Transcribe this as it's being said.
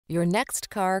Your next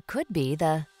car could be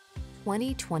the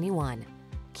 2021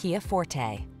 Kia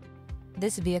Forte.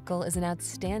 This vehicle is an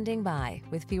outstanding buy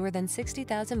with fewer than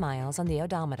 60,000 miles on the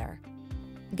odometer.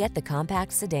 Get the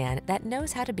compact sedan that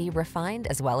knows how to be refined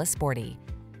as well as sporty.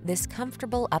 This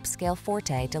comfortable upscale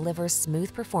Forte delivers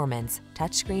smooth performance,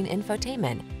 touchscreen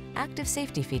infotainment, active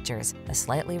safety features, a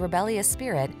slightly rebellious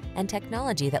spirit, and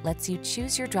technology that lets you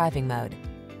choose your driving mode.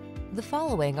 The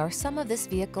following are some of this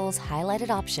vehicle's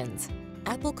highlighted options: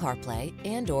 Apple CarPlay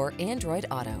and/or Android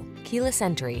Auto, keyless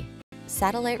entry,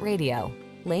 satellite radio,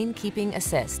 lane keeping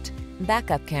assist,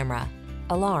 backup camera,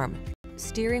 alarm,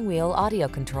 steering wheel audio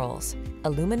controls,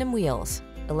 aluminum wheels,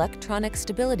 electronic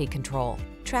stability control,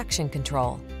 traction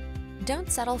control. Don't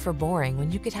settle for boring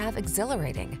when you could have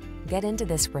exhilarating. Get into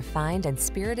this refined and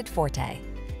spirited Forte.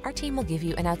 Our team will give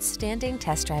you an outstanding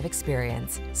test drive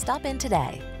experience. Stop in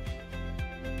today.